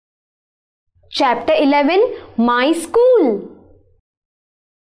Chapter 11, My School.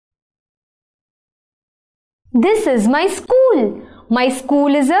 This is my school. My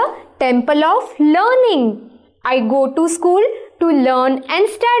school is a temple of learning. I go to school to learn and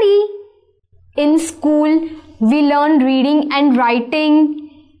study. In school, we learn reading and writing.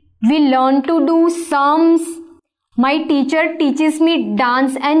 We learn to do sums. My teacher teaches me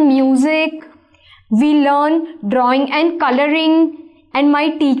dance and music. We learn drawing and coloring. And my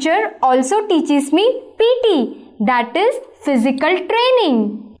teacher also teaches me PT, that is physical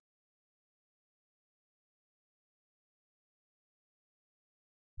training.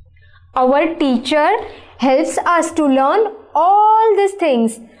 Our teacher helps us to learn all these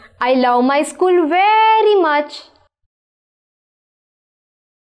things. I love my school very much.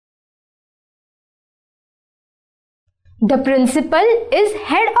 The principal is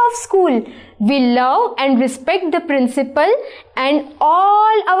head of school. We love and respect the principal and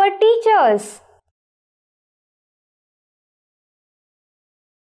all our teachers.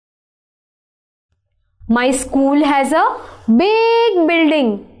 My school has a big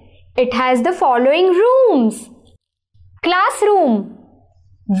building. It has the following rooms. Classroom,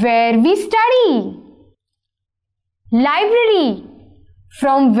 where we study. Library,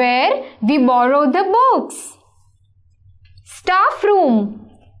 from where we borrow the books. Staff room,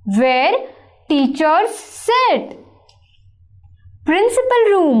 where teachers sit. Principal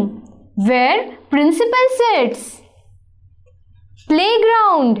room, where principal sits.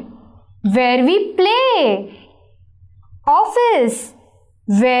 Playground, where we play. Office,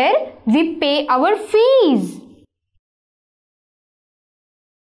 where we pay our fees.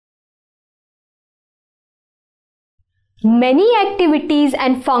 Many activities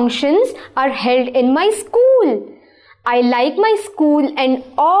and functions are held in my school. I like my school and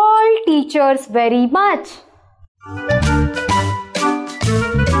all teachers very much.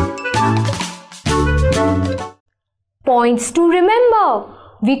 Points to remember.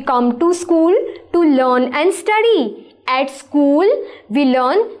 We come to school to learn and study. At school, we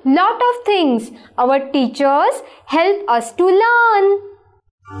learn lot of things. Our teachers help us to learn.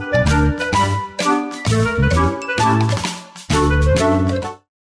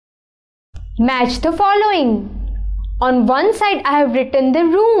 Match the following. On one side I have written the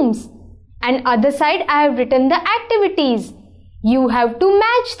rooms and other side I have written the activities. You have to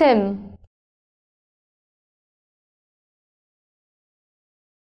match them.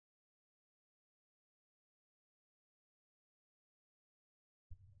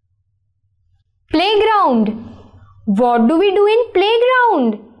 Playground. What do we do in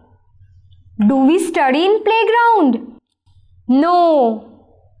playground? Do we study in playground? No.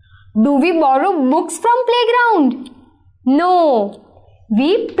 Do we borrow books from playground? No.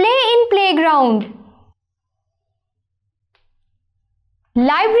 We play in playground.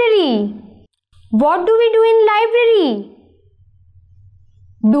 Library. What do we do in library?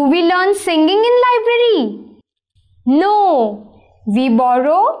 Do we learn singing in library? No. We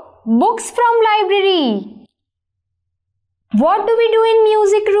borrow books from library. What do we do in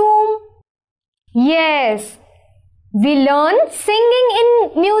music room? Yes. We learn singing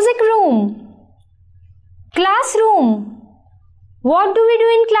in music room. Classroom. What do we do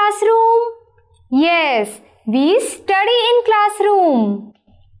in classroom? Yes, we study in classroom.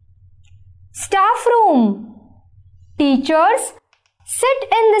 Staff room. Teachers sit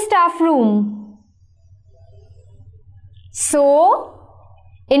in the staff room. So,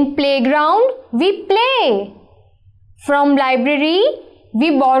 in playground we play. From library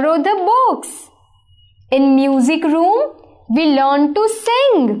we borrow the books. In music room, we learn to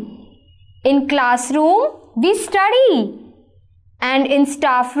sing. In classroom, we study. And in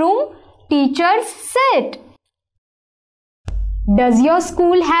staff room, teachers sit. Does your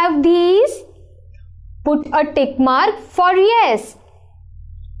school have these? Put a tick mark for yes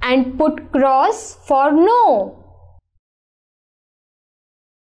and put cross for no.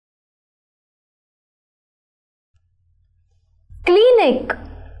 Clinic.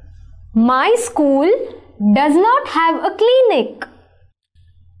 My school does not have a clinic.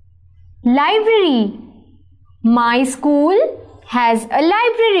 Library. My school has a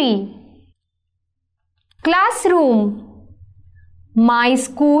library. Classroom. My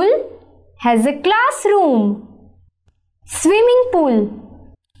school has a classroom. Swimming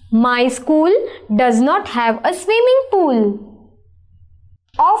pool. My school does not have a swimming pool.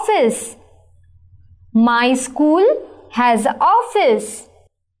 Office. My school has an office.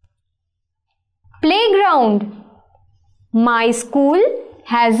 Playground. My school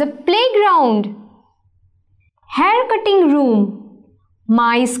has a playground. Hair cutting room.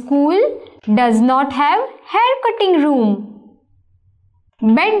 My school does not have hair cutting room.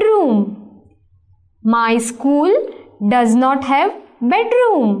 Bedroom. My school does not have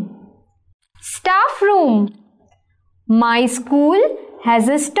bedroom. Staff room. My school has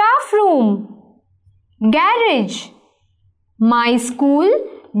a staff room. Garage. My school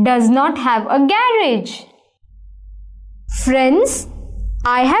does not have a garage. Friends,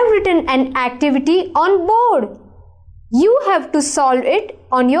 I have written an activity on board. You have to solve it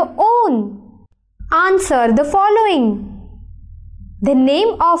on your own. Answer the following. The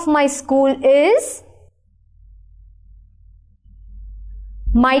name of my school is.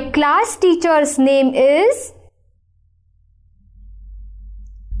 My class teacher's name is.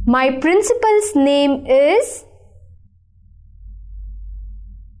 My principal's name is.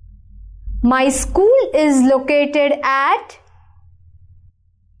 My school is located at.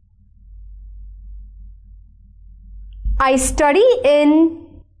 I study in.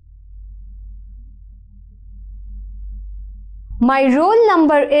 My roll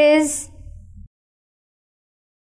number is.